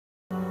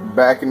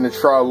Back in the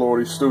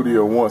Trilordy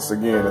studio once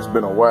again. It's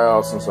been a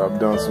while since I've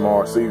done some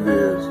RC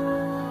vids,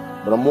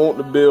 but I'm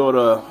wanting to build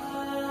a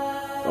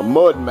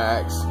mud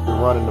max to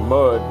run in the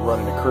mud, run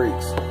in the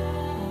creeks.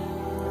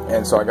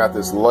 And so I got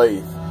this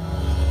lathe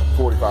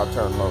 45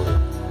 turn motor.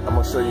 I'm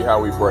gonna show you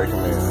how we break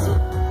them in.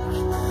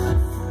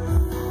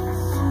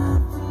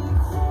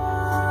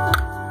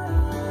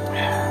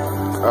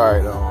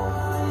 Alright,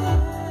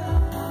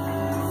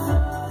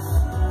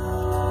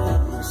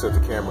 let me set the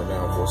camera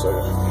down for a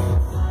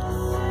second.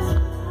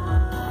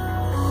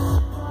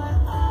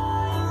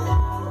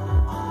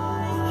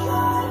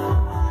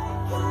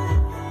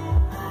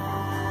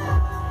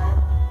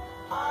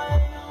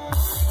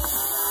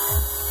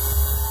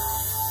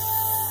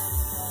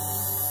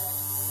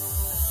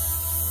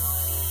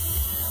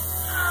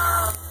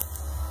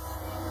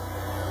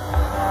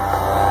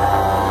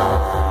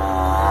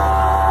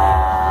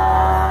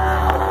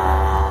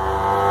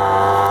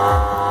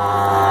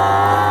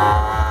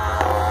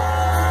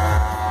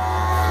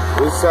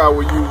 This is how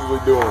we usually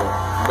do them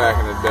back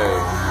in the day.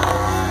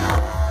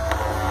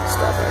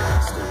 Stop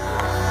acting stupid.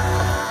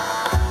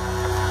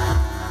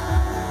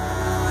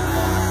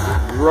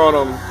 You run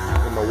them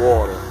in the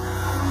water,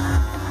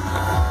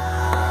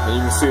 and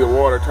you can see the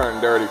water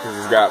turning dirty because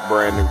it's got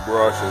brand new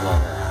brushes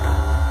on it.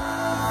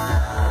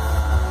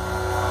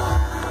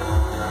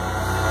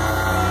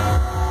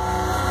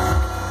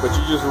 But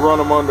you just run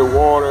them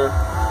underwater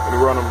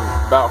and run them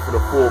about for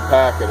the full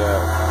pack of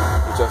that.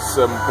 That's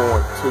 7.2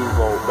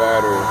 volt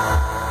battery.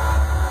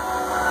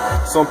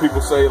 Some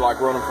people say like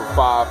run them for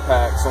 5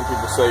 packs. Some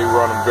people say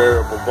run them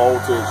variable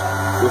voltage.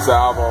 This is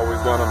how I've always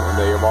done them, and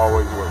they have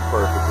always worked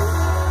perfectly.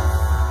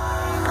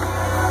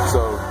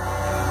 So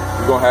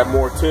we're gonna have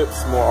more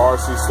tips, more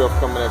RC stuff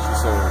coming at you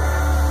soon.